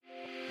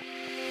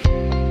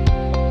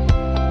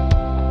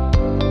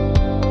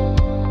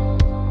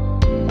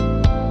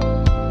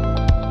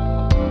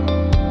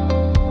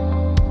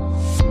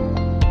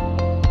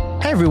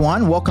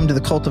everyone. Welcome to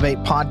the Cultivate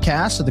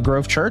podcast of the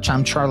Grove Church.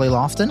 I'm Charlie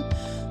Lofton,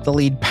 the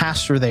lead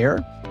pastor there.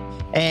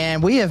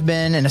 And we have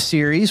been in a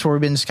series where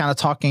we've been just kind of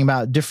talking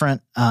about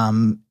different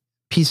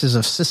pieces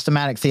of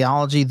systematic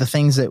theology, the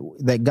things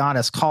that God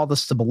has called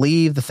us to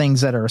believe, the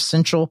things that are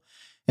essential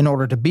in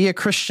order to be a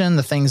Christian,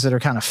 the things that are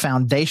kind of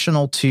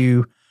foundational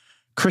to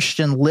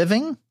Christian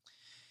living.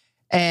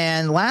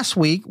 And last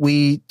week,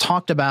 we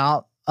talked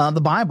about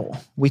the Bible.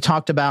 We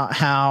talked about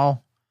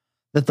how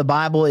that the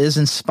Bible is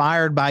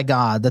inspired by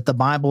God, that the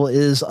Bible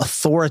is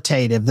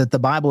authoritative, that the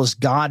Bible is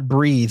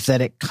God-breathed,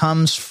 that it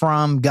comes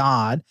from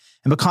God.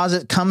 And because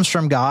it comes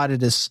from God,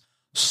 it is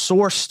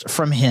sourced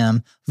from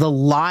Him. The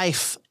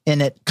life in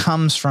it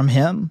comes from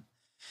Him.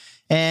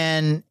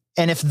 And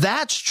if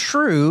that's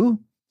true,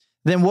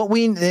 then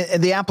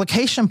the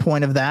application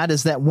point of that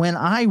is that when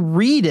I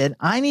read it,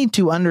 I need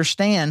to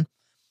understand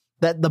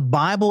that the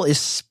Bible is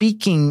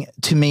speaking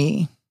to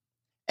me.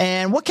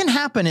 And what can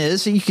happen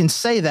is you can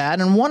say that,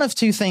 and one of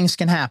two things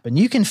can happen.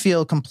 You can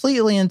feel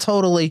completely and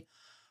totally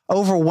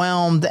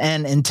overwhelmed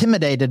and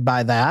intimidated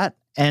by that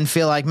and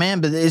feel like, man,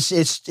 but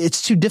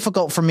it's too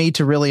difficult for me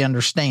to really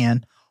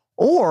understand.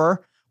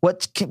 Or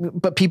what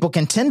people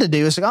can tend to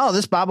do is like, oh,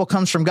 this Bible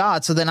comes from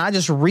God. So then I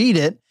just read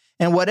it.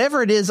 And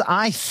whatever it is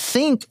I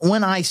think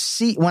when I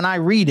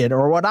read it,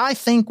 or what I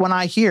think when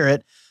I hear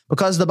it,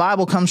 because the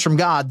Bible comes from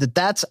God,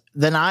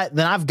 then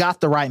I've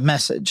got the right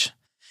message.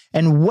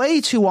 And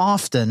way too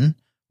often,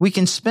 we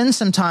can spend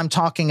some time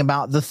talking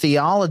about the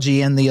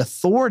theology and the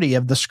authority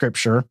of the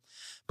Scripture,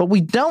 but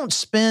we don't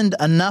spend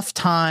enough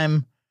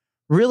time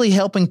really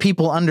helping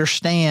people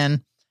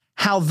understand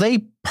how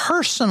they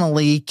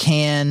personally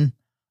can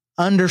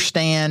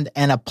understand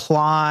and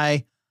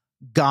apply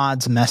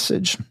God's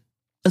message.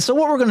 And so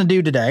what we're going to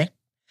do today,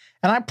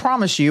 and I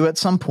promise you at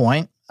some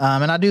point,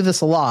 and I do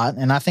this a lot,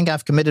 and I think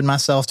I've committed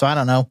myself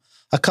to,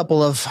 a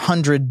couple of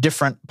 100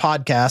 different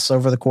podcasts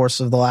over the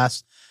course of the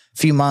last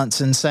few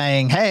months and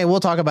saying, hey, we'll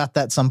talk about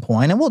that at some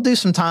point. And we'll do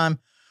some time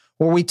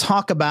where we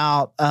talk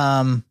about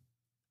some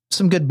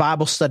good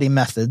Bible study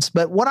methods.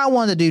 But what I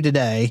want to do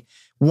today,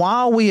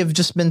 while we have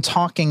just been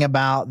talking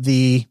about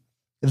the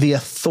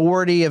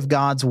authority of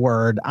God's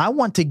word, I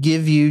want to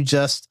give you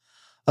just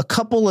a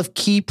couple of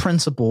key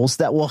principles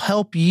that will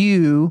help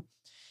you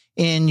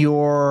in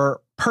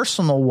your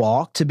personal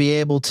walk to be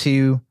able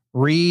to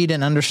read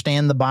and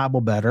understand the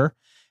Bible better,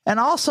 and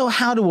also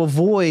how to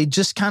avoid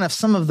just kind of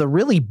some of the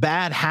really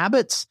bad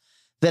habits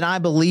that I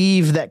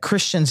believe that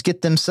Christians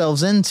get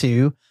themselves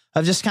into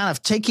of just kind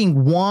of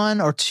taking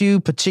one or two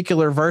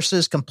particular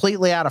verses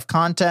completely out of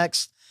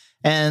context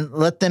and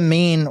let them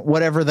mean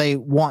whatever they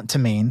want to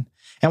mean.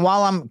 And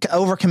while I'm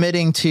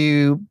overcommitting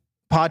to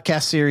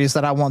podcast series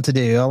that I want to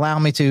do, allow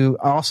me to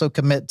also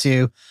commit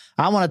to,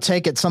 I want to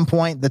take at some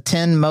point the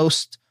 10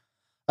 most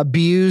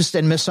abused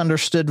and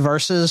misunderstood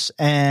verses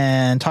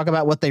and talk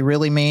about what they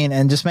really mean,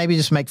 and just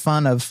make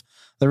fun of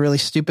the really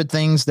stupid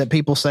things that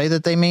people say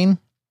that they mean.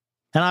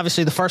 And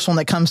obviously the first one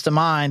that comes to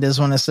mind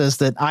is when it says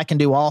that I can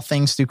do all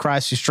things through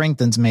Christ who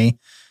strengthens me,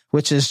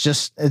 which is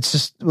it's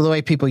just the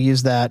way people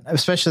use that,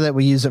 especially that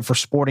we use it for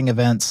sporting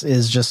events,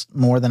 is just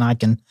more than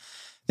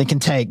they can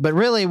take. But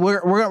really we're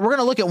going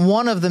to look at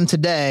one of them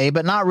today,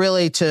 but not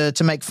really to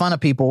make fun of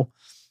people.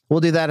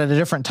 We'll do that at a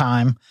different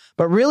time,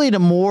 but really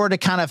to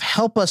kind of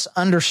help us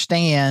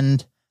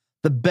understand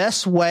the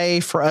best way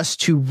for us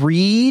to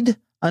read,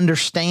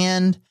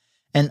 understand,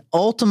 and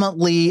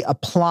ultimately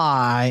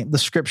apply the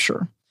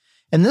Scripture.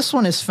 And this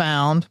one is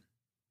found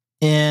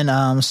in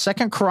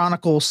 2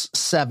 Chronicles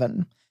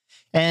 7.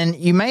 And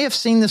you may have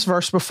seen this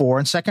verse before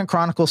in 2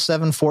 Chronicles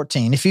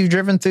 7:14. If you've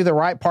driven through the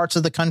right parts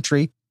of the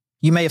country,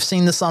 you may have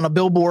seen this on a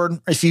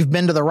billboard. If you've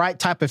been to the right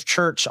type of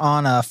church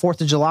on a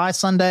 4th of July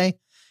Sunday,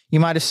 you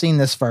might have seen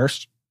this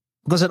verse,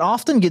 because it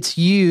often gets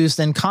used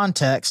in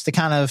context to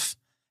kind of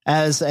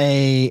as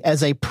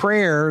a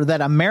prayer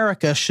that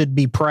America should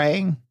be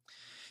praying.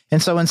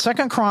 And so in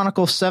 2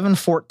 Chronicles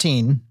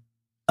 7:14,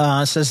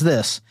 it says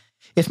this: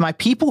 if my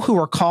people who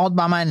are called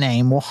by my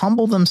name will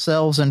humble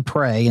themselves and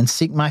pray and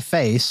seek my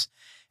face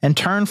and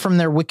turn from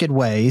their wicked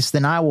ways,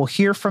 then I will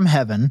hear from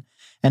heaven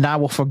and I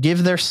will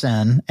forgive their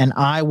sin and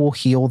I will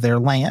heal their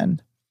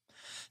land.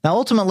 Now,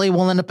 ultimately,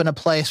 we'll end up in a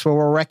place where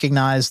we'll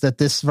recognize that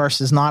this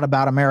verse is not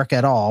about America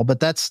at all,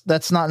 but that's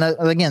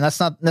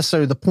not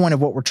necessarily the point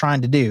of what we're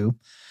trying to do.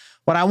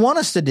 What I want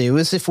us to do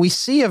is, if we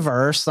see a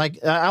verse,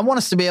 I want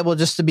us to be able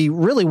just to be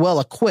really well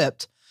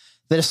equipped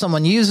that if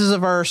someone uses a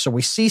verse, or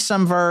we see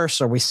some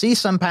verse, or we see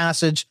some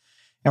passage,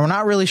 and we're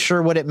not really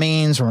sure what it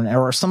means,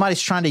 or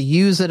somebody's trying to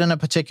use it in a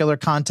particular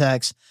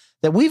context,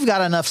 that we've got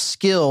enough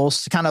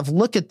skills to kind of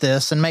look at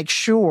this and make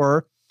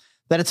sure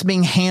that it's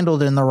being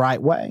handled in the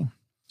right way.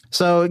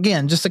 So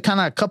again, just a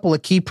couple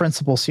of key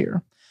principles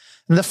here.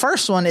 And the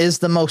first one is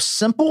the most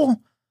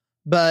simple,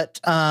 but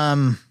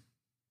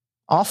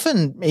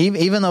often,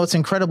 even though it's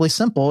incredibly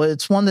simple,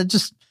 it's one that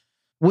just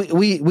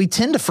we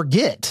tend to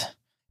forget.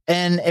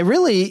 And it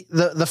really,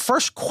 the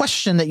first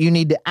question that you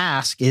need to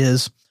ask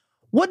is,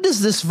 what does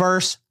this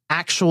verse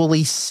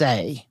actually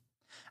say?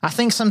 I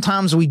think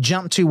sometimes we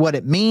jump to what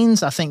it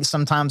means. I think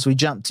sometimes we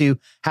jump to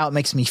how it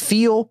makes me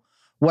feel,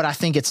 what I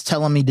think it's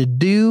telling me to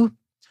do.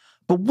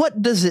 But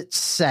what does it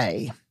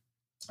say?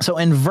 So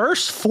in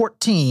verse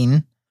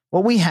 14,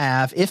 what we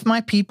have, if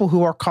my people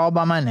who are called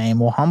by my name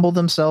will humble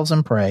themselves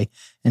and pray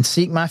and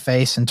seek my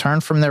face and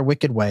turn from their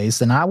wicked ways,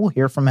 then I will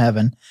hear from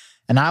heaven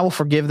and I will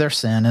forgive their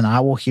sin and I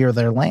will heal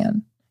their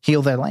land.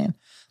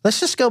 Let's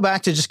just go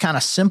back to just kind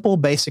of simple,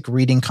 basic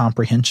reading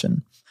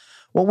comprehension.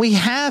 What we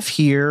have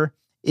here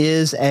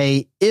is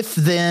a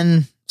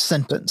if-then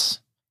sentence.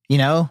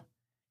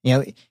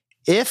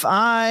 If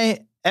I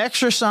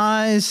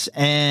exercise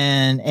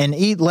and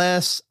eat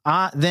less,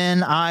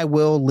 then I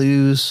will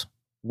lose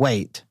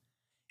weight.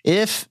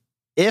 If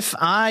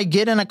I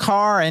get in a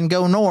car and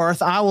go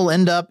north, I will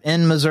end up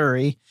in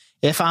Missouri.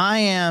 If I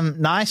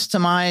am nice to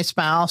my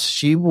spouse,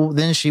 she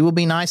will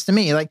be nice to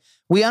me. Like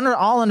we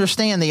all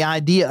understand the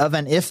idea of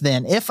an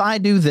if-then. If I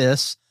do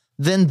this,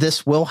 then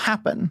this will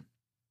happen.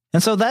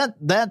 And so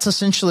that's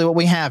essentially what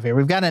we have here.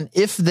 We've got an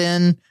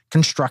if-then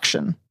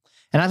construction.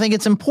 And I think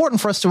it's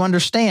important for us to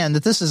understand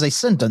that this is a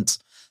sentence.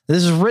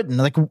 This is written,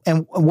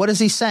 and what is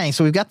he saying?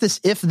 So we've got this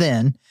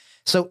if-then.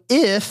 So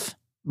if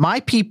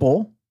my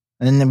people,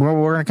 and then we're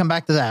going to come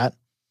back to that,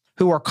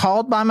 who are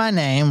called by my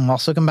name, we'll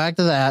also come back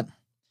to that,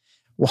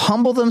 will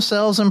humble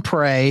themselves and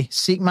pray,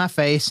 seek my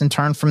face, and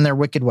turn from their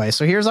wicked ways.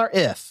 So here's our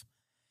if.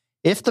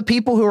 If the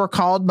people who are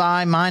called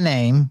by my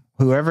name,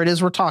 whoever it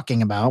is we're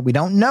talking about, we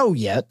don't know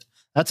yet.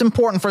 That's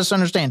important for us to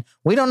understand.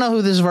 We don't know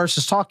who this verse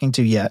is talking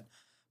to yet.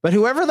 But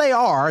whoever they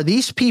are,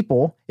 these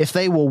people, if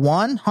they will,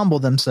 1, humble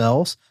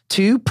themselves,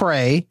 2,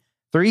 pray,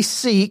 3,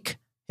 seek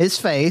his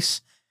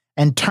face,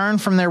 and turn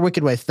from their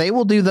wicked ways, if they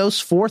will do those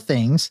 4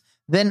 things,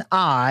 then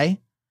I,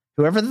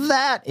 whoever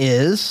that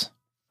is,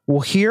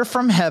 will hear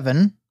from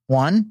heaven,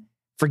 1,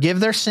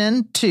 forgive their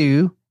sin,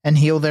 2, and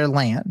heal their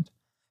land.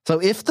 So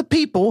if the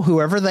people,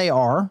 whoever they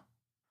are,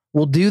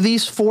 will do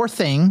these 4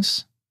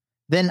 things,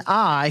 then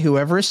I,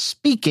 whoever is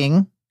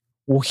speaking,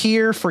 will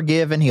hear,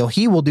 forgive, and heal.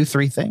 He will do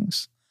 3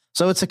 things.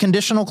 So it's a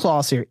conditional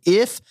clause here.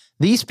 If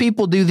these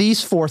people do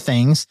these 4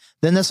 things,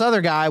 then this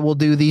other guy will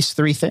do these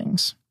 3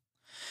 things.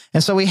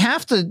 And so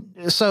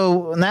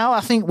so now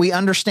I think we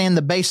understand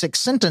the basic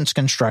sentence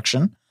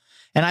construction.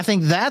 And I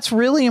think that's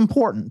really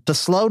important to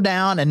slow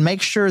down and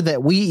make sure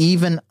that we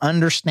even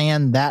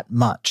understand that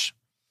much.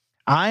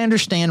 I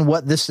understand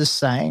what this is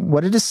saying.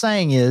 What it is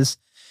saying is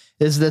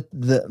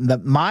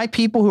that my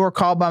people who are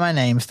called by my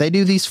name, if they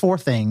do these 4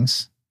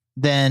 things,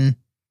 then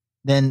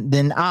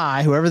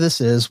I, whoever this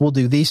is, will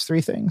do these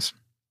 3 things.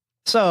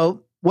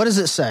 So what does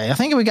it say? I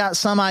think we got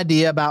some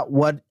idea about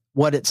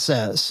what it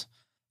says.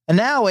 And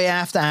now we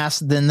have to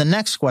ask then the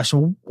next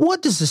question,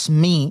 what does this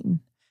mean?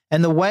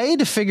 And the way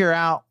to figure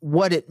out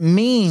what it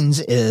means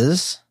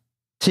is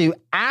to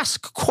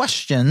ask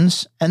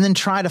questions and then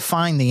try to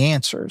find the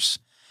answers.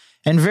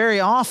 And very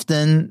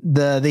often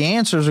the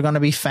answers are going to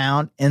be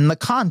found in the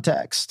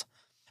context.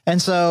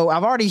 And so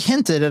I've already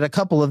hinted at a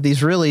couple of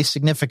these really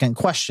significant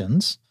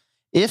questions.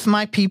 If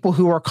my people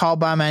who are called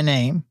by my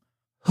name,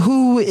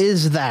 who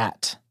is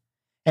that?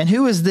 And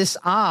who is this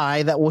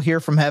I that will hear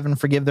from heaven,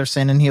 forgive their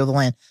sin, and heal the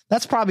land?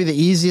 That's probably the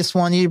easiest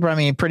one.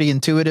 Pretty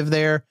intuitive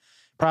there.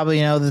 Probably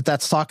know that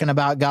that's talking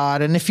about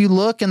God. And if you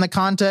look in the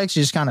context,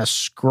 you just kind of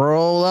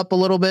scroll up a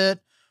little bit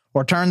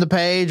or turn the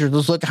page or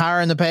just look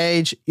higher in the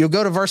page. You'll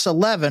go to verse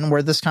 11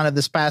 where this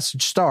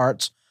passage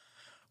starts.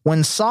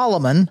 When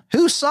Solomon,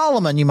 who's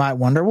Solomon, you might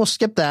wonder. We'll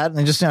skip that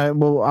and just,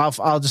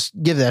 I'll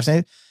just give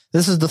that.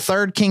 This is the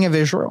 3rd king of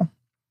Israel,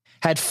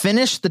 had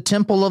finished the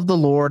temple of the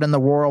Lord and the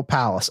royal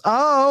palace.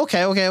 Oh,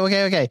 okay.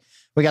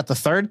 We got the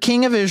 3rd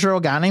king of Israel,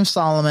 a guy named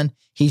Solomon.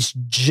 He's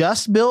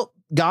just built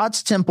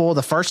God's temple,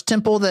 the first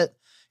temple that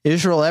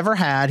Israel ever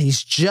had.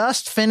 He's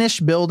just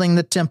finished building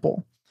the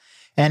temple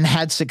and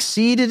had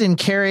succeeded and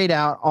carried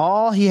out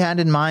all he had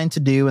in mind to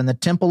do in the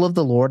temple of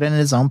the Lord and in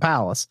his own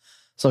palace.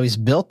 So he's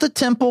built the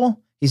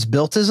temple. He's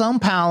built his own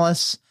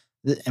palace.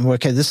 And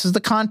this is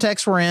the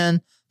context we're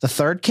in. The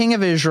 3rd king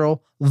of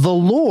Israel, the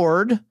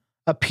Lord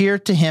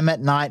appeared to him at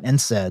night and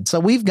said. So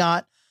we've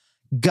got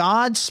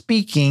God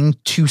speaking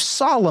to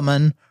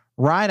Solomon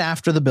right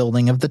after the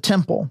building of the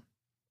temple.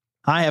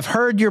 I have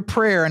heard your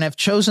prayer and have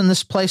chosen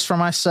this place for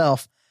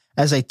myself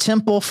as a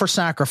temple for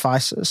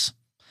sacrifices.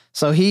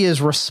 So he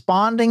is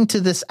responding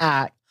to this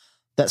act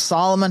that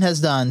Solomon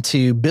has done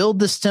to build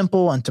this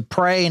temple and to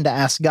pray and to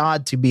ask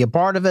God to be a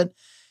part of it.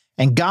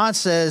 And God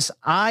says,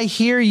 I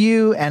hear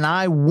you and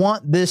I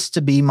want this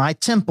to be my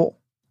temple.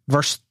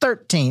 Verse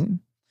 13,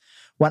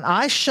 when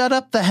I shut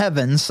up the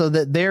heavens so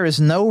that there is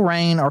no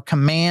rain or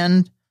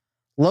command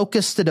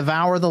locusts to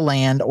devour the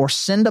land or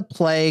send a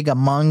plague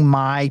among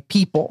my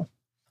people.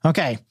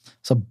 Okay,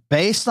 so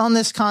based on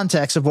this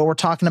context of what we're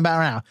talking about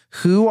now,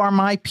 who are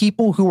my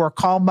people who are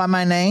called by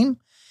my name?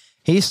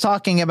 He's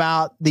talking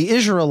about the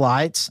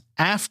Israelites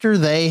after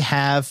they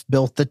have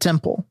built the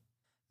temple.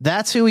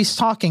 That's who he's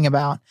talking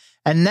about.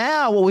 And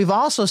now what we've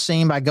also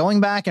seen by going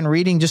back and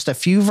reading just a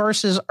few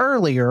verses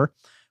earlier,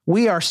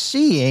 we are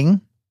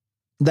seeing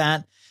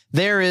that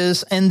there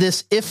is in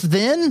this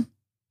if-then,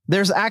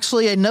 there's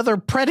actually another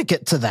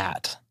predicate to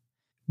that.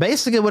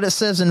 Basically, what it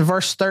says in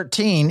verse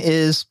 13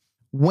 is,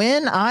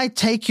 when I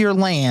take your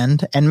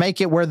land and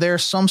make it where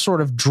there's some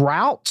sort of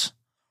drought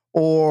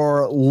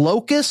or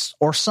locust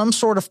or some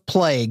sort of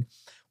plague,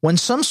 when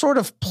some sort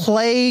of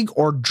plague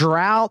or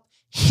drought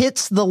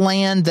hits the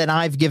land that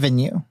I've given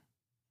you.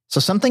 So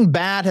something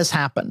bad has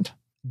happened.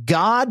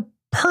 God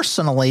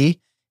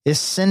personally is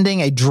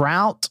sending a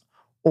drought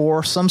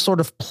or some sort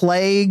of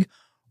plague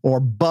or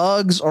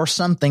bugs or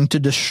something to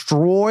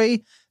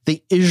destroy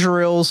the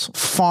Israel's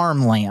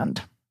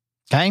farmland.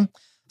 Okay?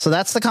 So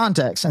that's the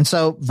context. And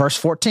so verse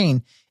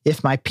 14,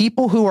 if my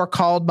people who are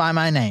called by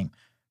my name,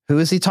 who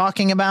is he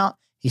talking about?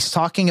 He's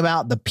talking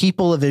about the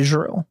people of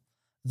Israel.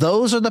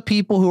 Those are the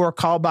people who are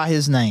called by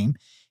his name,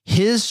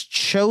 his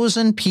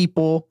chosen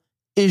people,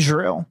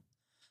 Israel.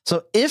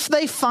 So if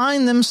they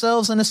find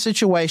themselves in a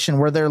situation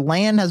where their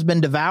land has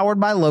been devoured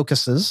by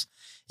locusts,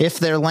 if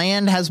their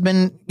land has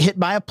been hit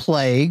by a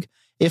plague,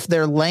 if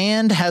their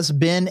land has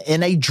been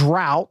in a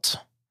drought,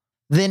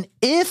 then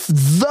if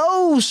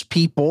those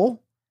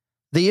people,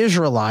 the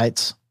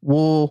Israelites,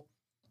 will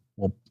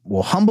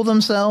humble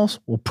themselves,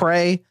 will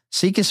pray,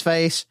 seek his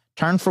face,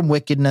 turn from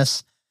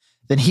wickedness,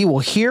 then he will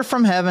hear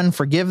from heaven,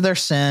 forgive their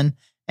sin,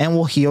 and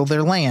will heal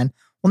their land.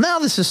 Well, now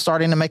this is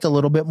starting to make a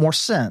little bit more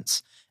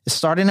sense. It's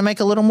starting to make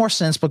a little more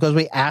sense because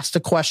we asked a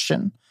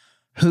question.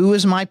 Who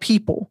is my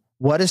people?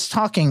 Who's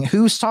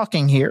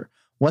talking here?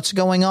 What's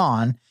going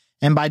on?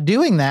 And by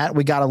doing that,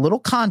 we got a little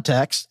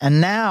context, and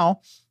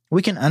now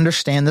we can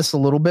understand this a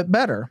little bit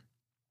better.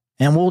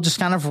 And we'll just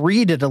kind of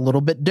read it a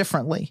little bit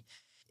differently.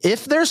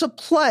 If there's a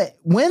plague,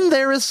 when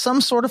there is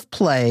some sort of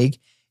plague,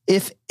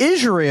 if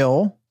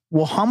Israel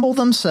will humble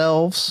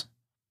themselves,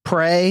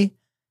 pray,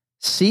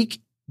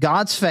 seek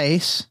God's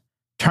face,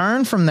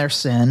 turn from their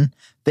sin,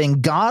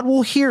 then God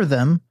will hear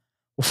them,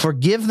 will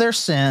forgive their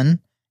sin,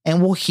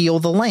 and will heal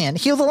the land.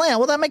 Heal the land.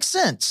 Well, that makes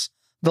sense.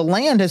 The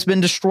land has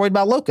been destroyed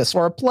by locusts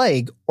or a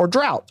plague or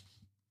drought.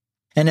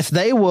 And if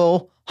they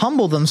will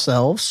humble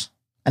themselves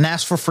and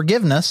ask for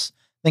forgiveness,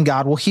 then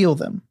God will heal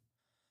them.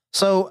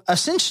 So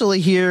essentially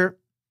here,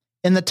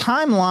 in the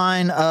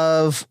timeline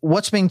of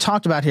what's being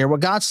talked about here, what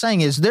God's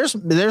saying is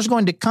there's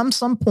going to come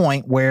some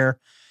point where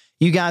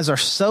you guys are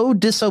so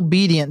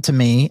disobedient to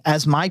me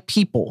as my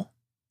people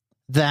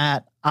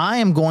that I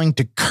am going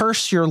to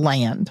curse your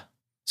land.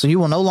 So you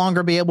will no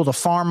longer be able to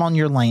farm on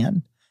your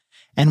land.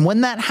 And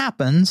when that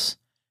happens,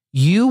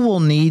 you will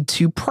need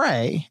to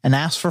pray and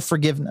ask for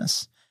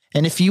forgiveness.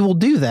 And if you will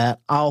do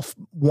that, I'll,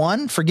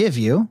 1, forgive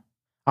you.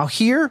 I'll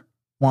hear,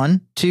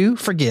 1, 2,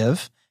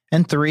 forgive.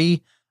 And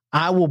 3,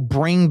 I will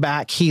bring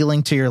back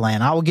healing to your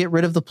land. I will get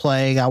rid of the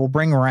plague. I will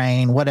bring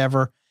rain,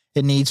 whatever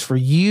it needs for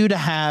you to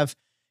have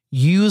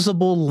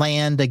usable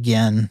land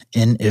again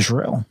in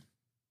Israel.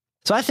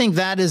 So I think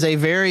that is a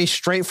very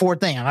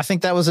straightforward thing. And I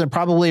think that was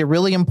probably a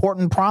really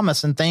important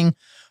promise and thing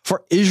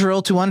for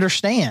Israel to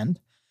understand.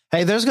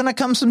 Hey, there's going to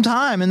come some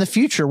time in the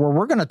future where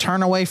we're going to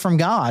turn away from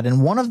God.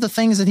 And one of the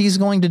things that he's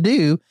going to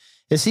do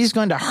is he's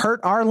going to hurt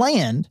our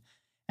land.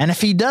 And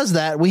if he does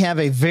that, we have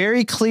a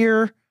very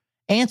clear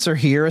answer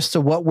here as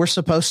to what we're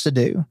supposed to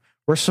do.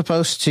 We're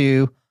supposed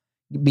to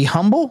be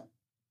humble,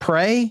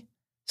 pray,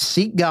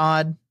 seek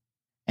God,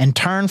 and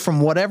turn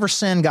from whatever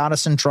sin got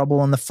us in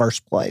trouble in the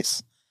first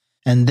place.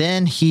 And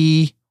then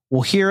he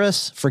will hear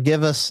us,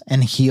 forgive us,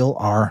 and heal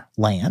our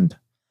land.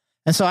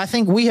 And so I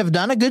think we have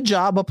done a good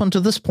job up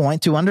until this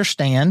point to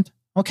understand,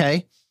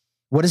 okay,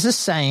 what is this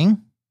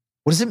saying?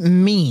 What does it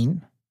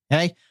mean?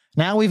 Okay,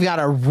 now we've got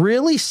a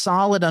really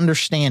solid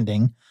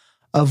understanding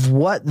of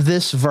what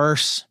this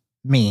verse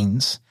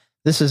means.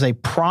 This is a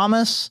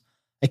promise,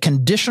 a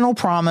conditional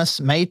promise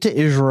made to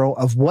Israel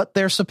of what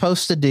they're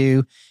supposed to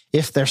do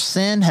if their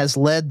sin has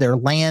led their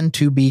land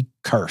to be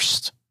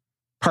cursed.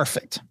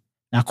 Perfect.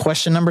 Now,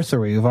 question number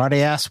 3, we've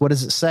already asked, what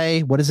does it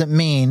say? What does it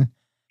mean?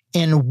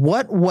 In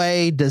what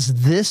way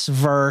does this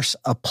verse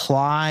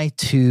apply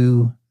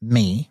to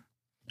me?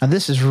 Now,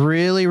 this is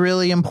really,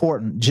 really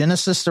important.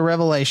 Genesis to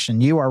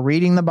Revelation. You are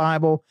reading the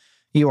Bible,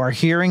 you are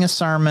hearing a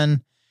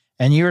sermon,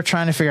 and you are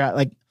trying to figure out,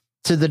 like,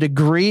 to the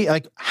degree,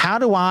 like, how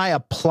do I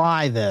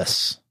apply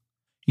this?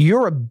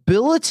 Your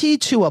ability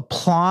to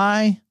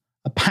apply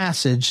a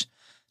passage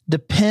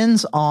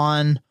depends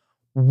on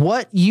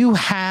what you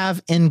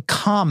have in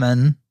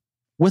common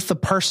with the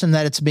person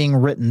that it's being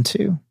written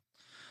to.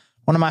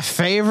 One of my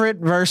favorite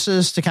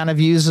verses to kind of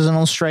use as an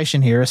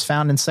illustration here is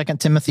found in 2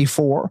 Timothy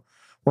 4,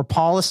 where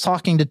Paul is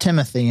talking to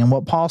Timothy. And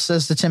what Paul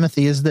says to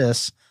Timothy is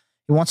this.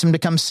 He wants him to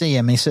come see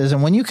him. He says,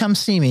 and when you come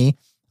see me,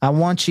 I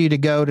want you to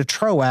go to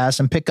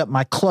Troas and pick up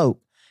my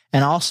cloak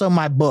and also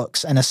my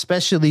books, and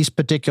especially these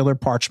particular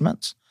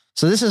parchments.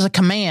 So this is a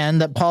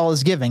command that Paul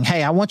is giving.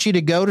 Hey, I want you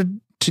to go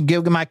to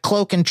give my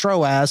cloak in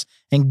Troas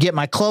and get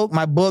my cloak,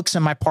 my books,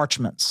 and my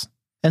parchments.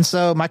 And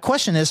so my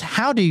question is,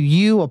 how do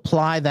you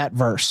apply that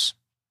verse?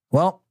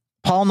 Well,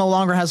 Paul no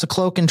longer has a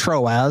cloak in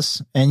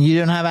Troas, and you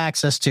don't have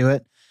access to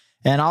it.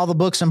 And all the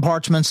books and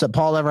parchments that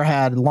Paul ever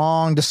had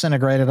long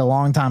disintegrated a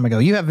long time ago.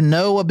 You have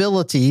no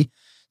ability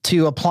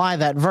to apply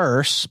that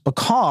verse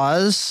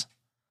because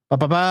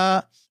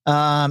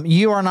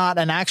You are not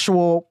an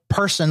actual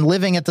person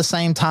living at the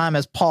same time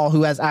as Paul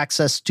who has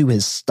access to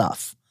his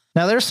stuff.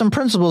 Now, there's some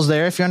principles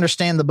there. If you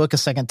understand the book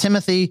of 2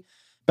 Timothy,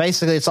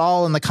 basically it's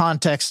all in the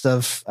context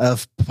of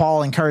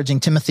Paul encouraging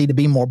Timothy to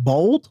be more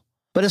bold.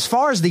 But as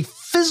far as the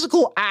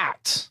physical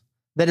acts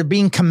that are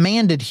being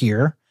commanded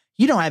here,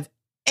 you don't have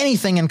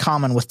anything in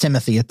common with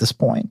Timothy at this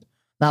point.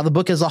 Now, the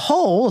book as a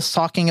whole is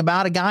talking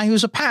about a guy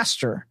who's a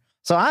pastor.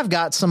 So I've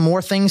got some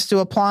more things to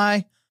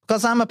apply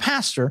because I'm a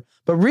pastor.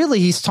 But really,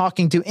 he's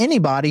talking to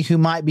anybody who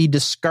might be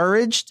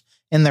discouraged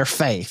in their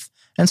faith.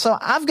 And so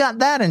I've got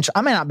that. And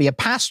I may not be a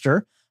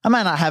pastor. I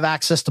might not have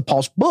access to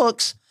Paul's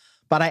books,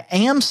 but I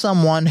am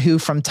someone who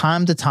from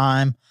time to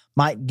time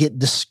might get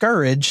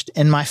discouraged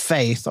in my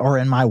faith or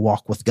in my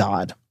walk with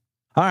God.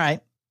 All right,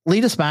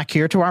 lead us back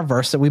here to our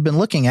verse that we've been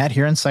looking at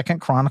here in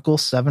 2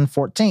 Chronicles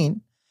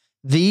 7:14.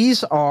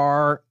 These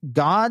are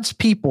God's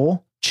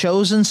people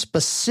chosen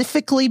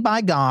specifically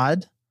by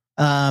God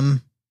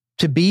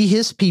to be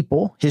his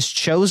people, his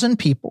chosen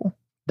people.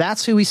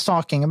 That's who he's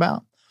talking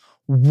about.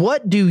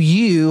 What do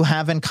you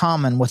have in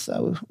common with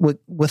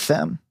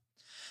them?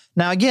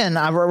 Now, again,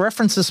 I've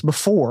referenced this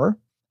before.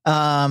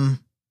 A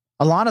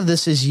lot of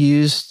this is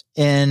used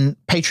in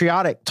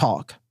patriotic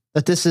talk,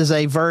 that this is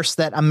a verse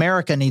that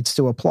America needs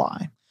to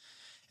apply.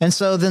 And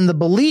so then the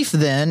belief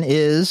then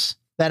is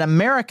that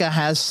America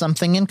has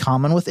something in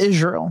common with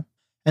Israel.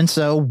 And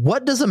so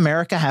what does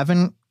America have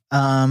in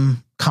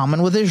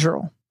common with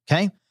Israel?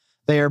 Okay.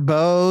 They are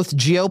both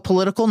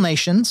geopolitical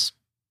nations.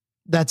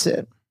 That's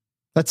it.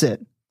 That's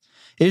it.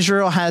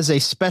 Israel has a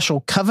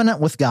special covenant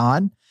with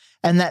God,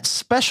 and that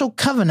special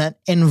covenant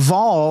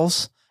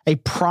involves a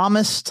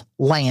promised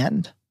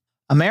land.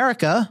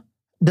 America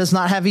does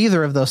not have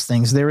either of those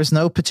things. There is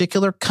no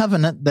particular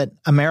covenant that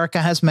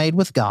America has made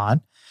with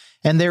God,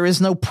 and there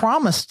is no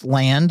promised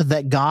land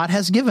that God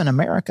has given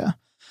America.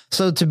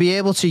 So to be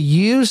able to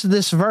use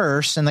this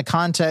verse in the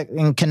context,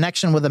 in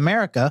connection with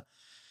America,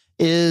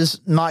 is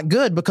not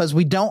good because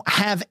we don't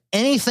have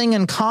anything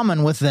in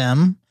common with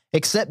them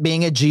except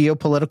being a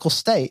geopolitical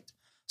state.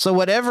 So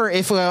whatever,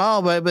 if we,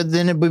 but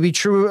then it would be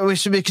true, we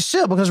should be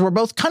still because we're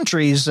both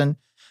countries. And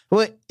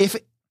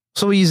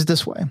so we use it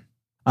this way.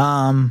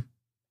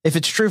 If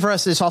it's true for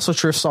us, it's also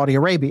true of Saudi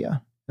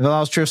Arabia. If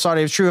it's true of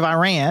Saudi, it's true of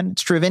Iran.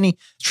 It's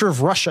true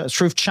of Russia. It's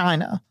true of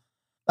China.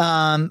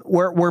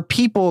 Where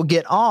people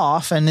get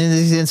off, and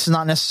it's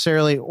not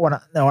necessarily what I'm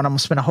going to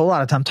spend a whole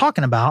lot of time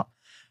talking about.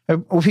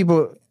 Where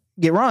people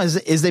get wrong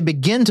is they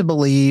begin to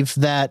believe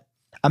that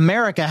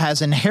America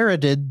has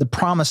inherited the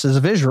promises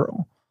of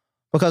Israel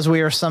because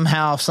we are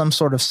somehow some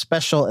sort of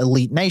special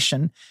elite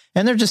nation.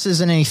 And there just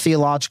isn't any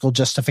theological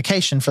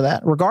justification for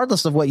that.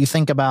 Regardless of what you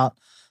think about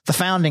the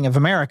founding of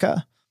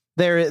America,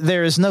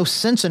 there is no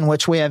sense in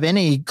which we have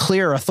any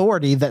clear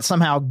authority that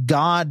somehow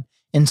God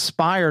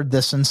inspired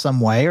this in some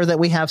way, or that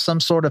we have some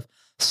sort of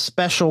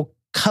special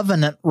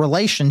covenant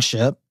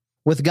relationship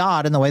with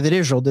God in the way that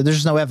Israel did.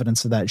 There's no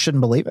evidence of that. You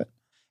shouldn't believe it.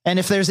 And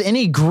if there's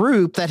any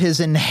group that has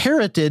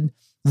inherited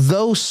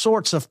those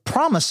sorts of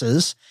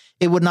promises,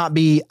 it would not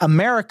be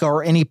America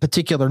or any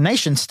particular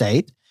nation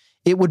state.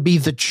 It would be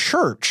the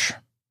church.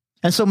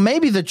 And so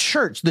maybe the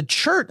church,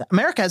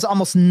 America has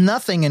almost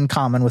nothing in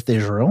common with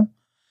Israel.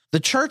 The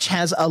church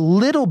has a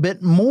little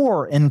bit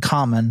more in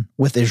common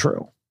with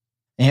Israel.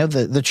 You know,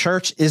 the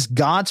church is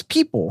God's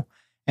people,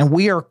 and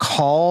we are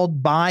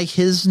called by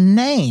his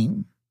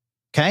name.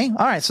 Okay.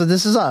 All right. So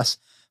this is us.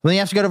 Then you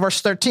have to go to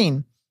verse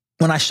 13.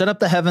 When I shut up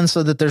the heavens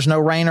so that there's no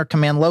rain, or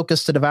command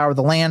locusts to devour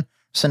the land,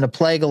 send a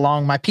plague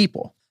along my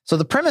people. So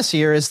the premise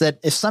here is that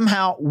if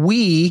somehow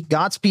we,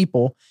 God's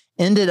people,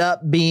 ended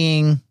up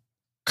being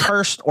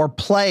cursed or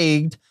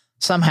plagued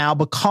somehow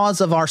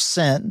because of our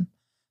sin.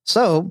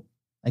 So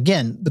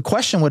again, the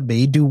question would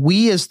be, do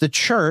we as the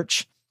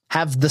church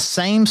have the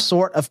same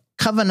sort of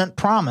covenant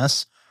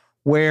promise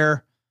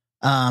where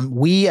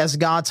we as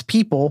God's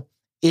people,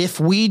 if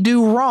we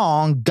do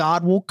wrong,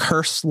 God will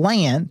curse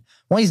land?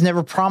 Well, he's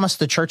never promised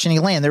the church any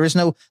land. There is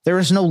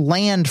no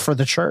land for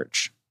the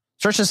church.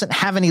 Church doesn't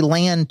have any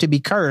land to be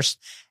cursed.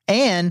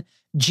 And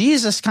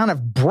Jesus kind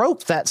of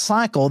broke that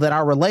cycle that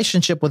our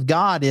relationship with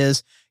God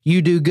is,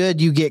 you do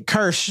good, you get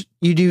cursed.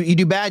 You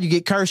do bad, you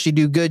get cursed. You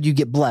do good, you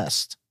get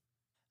blessed.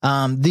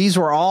 These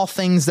were all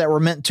things that were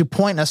meant to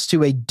point us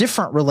to a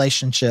different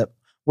relationship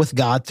with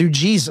God through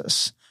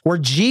Jesus, where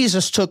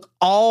Jesus took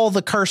all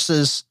the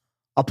curses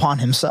upon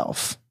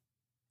himself.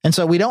 And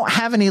so we don't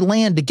have any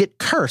land to get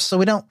cursed. So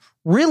we don't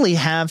really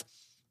have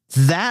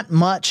that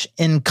much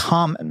in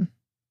common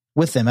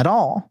with them at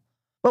all.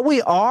 But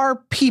we are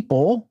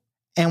people,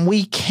 and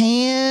we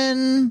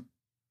can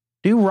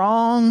do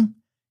wrong,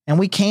 and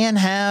we can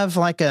have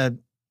like a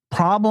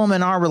problem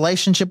in our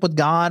relationship with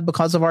God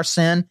because of our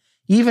sin,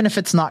 even if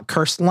it's not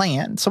cursed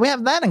land. So we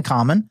have that in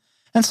common.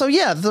 And so,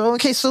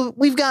 so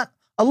we've got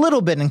a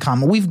little bit in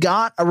common. We've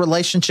got a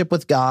relationship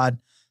with God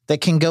that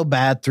can go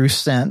bad through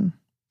sin.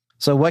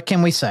 So what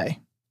can we say?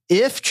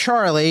 If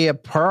Charlie, a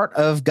part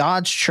of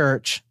God's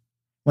church,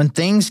 when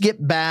things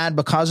get bad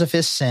because of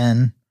his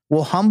sin,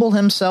 will humble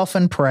himself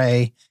and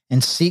pray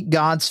and seek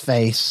God's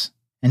face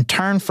and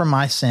turn from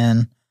my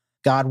sin,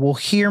 God will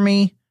hear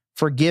me,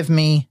 forgive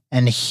me,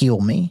 and heal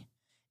me.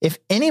 If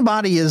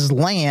anybody is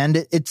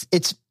land, it's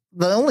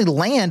the only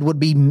land would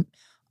be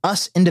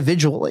us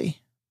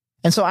individually.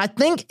 And so I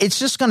think it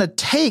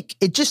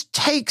just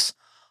takes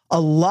a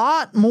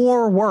lot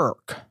more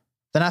work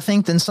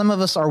than some of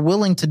us are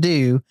willing to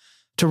do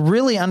to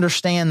really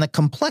understand the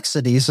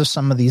complexities of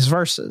some of these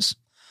verses.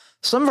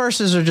 Some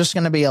verses are just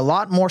going to be a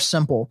lot more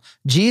simple.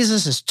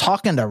 Jesus is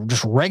talking to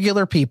just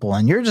regular people,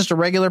 and you're just a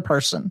regular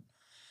person.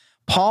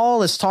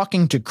 Paul is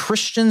talking to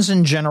Christians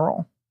in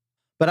general.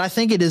 But I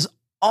think it is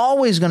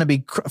always going to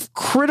be of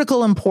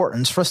critical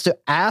importance for us to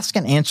ask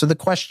and answer the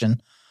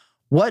question,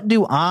 what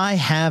do I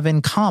have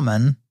in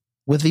common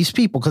with these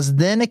people? Because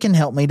then it can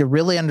help me to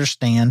really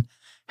understand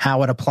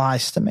how it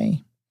applies to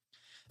me.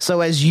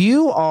 So as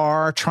you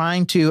are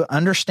trying to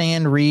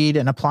understand, read,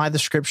 and apply the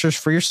scriptures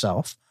for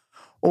yourself,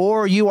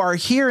 or you are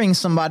hearing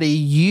somebody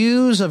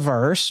use a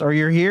verse, or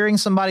you're hearing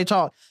somebody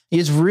talk,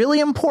 it's really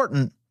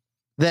important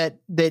that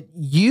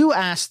you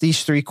ask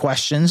these three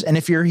questions. And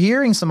if you're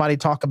hearing somebody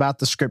talk about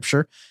the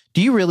scripture,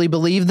 do you really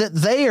believe that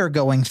they are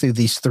going through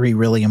these three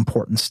really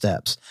important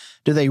steps?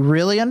 Do they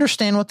really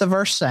understand what the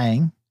verse is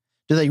saying?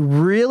 Do they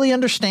really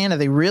understand? Have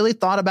they really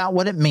thought about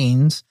what it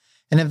means?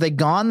 And have they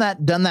done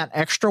that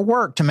extra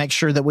work to make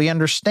sure that we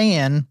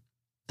understand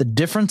the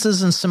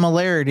differences and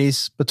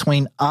similarities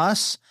between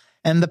us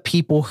and the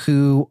people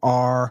who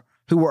were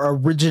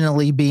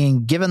originally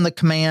being given the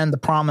command, the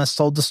promise,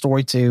 told the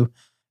story to,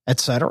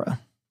 etc.?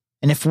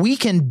 And if we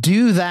can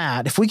do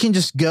that, if we can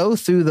just go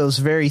through those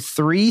very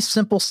three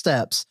simple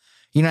steps,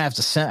 you don't have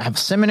to have a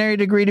seminary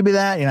degree to be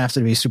that. You don't have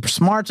to be super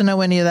smart to know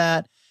any of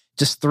that.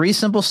 Just three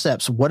simple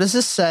steps. What does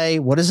this say?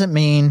 What does it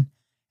mean?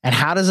 And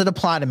how does it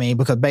apply to me?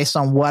 Because based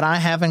on what I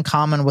have in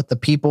common with the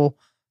people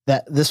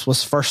that this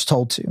was first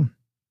told to,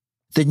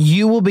 then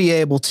you will be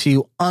able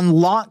to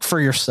unlock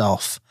for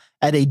yourself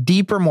in a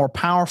deeply more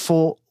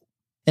powerful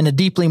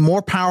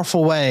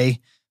way,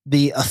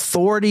 the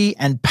authority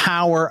and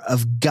power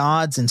of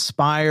God's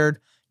inspired,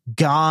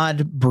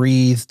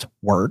 God-breathed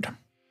word.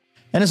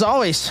 And as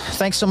always,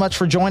 thanks so much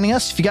for joining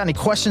us. If you got any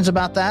questions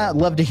about that, I'd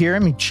love to hear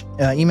them.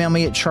 Email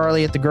me at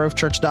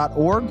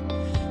charlie@thegrovechurch.org.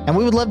 And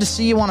we would love to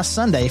see you on a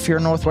Sunday. If you're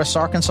in Northwest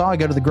Arkansas,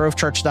 go to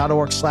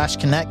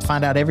thegrovechurch.org/connect,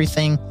 find out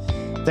everything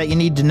that you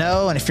need to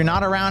know. And if you're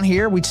not around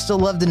here, we'd still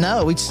love to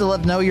know. We'd still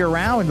love to know you're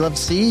around. We'd love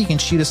to see you. You can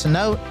shoot us a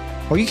note,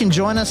 or you can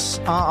join us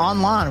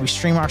online. We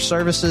stream our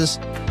services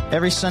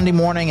every Sunday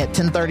morning at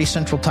 10:30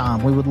 Central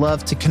Time. We would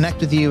love to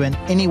connect with you in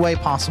any way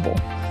possible.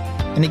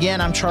 And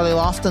again, I'm Charlie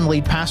Lofton,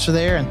 lead pastor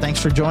there, and thanks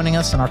for joining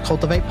us in our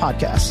Cultivate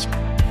podcast.